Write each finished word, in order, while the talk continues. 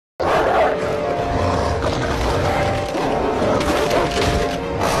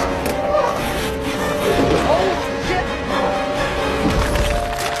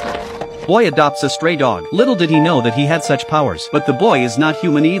boy adopts a stray dog. Little did he know that he had such powers. But the boy is not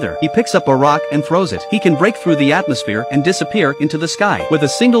human either. He picks up a rock and throws it. He can break through the atmosphere and disappear into the sky with a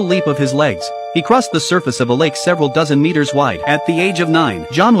single leap of his legs. He crossed the surface of a lake several dozen meters wide. At the age of 9,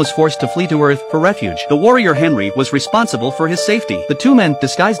 John was forced to flee to Earth for refuge. The warrior Henry was responsible for his safety. The two men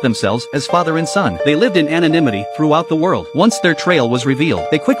disguised themselves as father and son. They lived in anonymity throughout the world. Once their trail was revealed,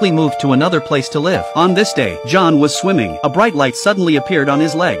 they quickly moved to another place to live. On this day, John was swimming. A bright light suddenly appeared on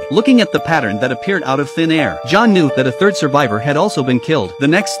his leg. Looking at the pattern that appeared out of thin air, John knew that a third survivor had also been killed. The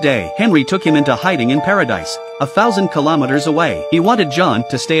next day, Henry took him into hiding in paradise, 1,000 kilometers away. He wanted John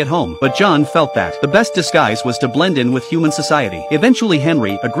to stay at home, but John felt that the best disguise was to blend in with human society. Eventually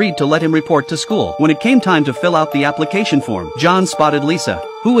Henry agreed to let him report to school. When it came time to fill out the application form, John spotted Lisa,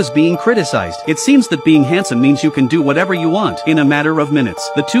 who was being criticized. It seems that being handsome means you can do whatever you want. In a matter of minutes,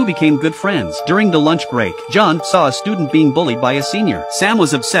 the two became good friends. During the lunch break, John saw a student being bullied by a senior. Sam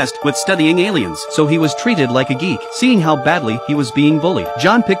was obsessed with studying aliens, so he was treated like a geek. Seeing how badly he was being bullied,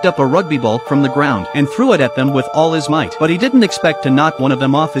 John picked up a rugby ball from the ground and threw it at them with all his might. But he didn't expect to knock one of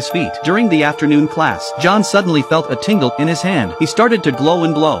them off his feet. During the afternoon class, John suddenly felt a tingle in his hand. He started to glow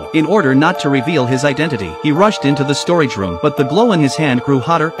and blow. In order not to reveal his identity, he rushed into the storage room, but the glow in his hand grew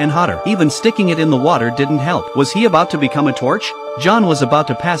hotter and hotter. Even sticking it in the water didn't help. Was he about to become a torch? John was about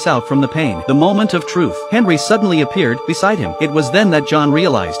to pass out from the pain. The moment of truth. Henry suddenly appeared beside him. It was then that John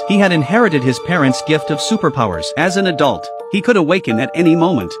realized he had inherited his parents' gift of superpowers. As an adult, he could awaken at any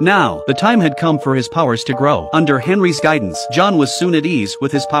moment. Now, the time had come for his powers to grow. Under Henry's guidance, John was soon at ease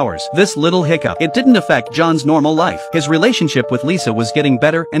with his powers. This little hiccup, it didn't affect John's normal life. His relationship with Lisa was getting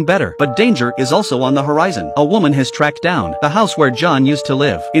better and better. But danger is also on the horizon. A woman has tracked down the house where John used to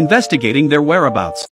live, investigating their whereabouts.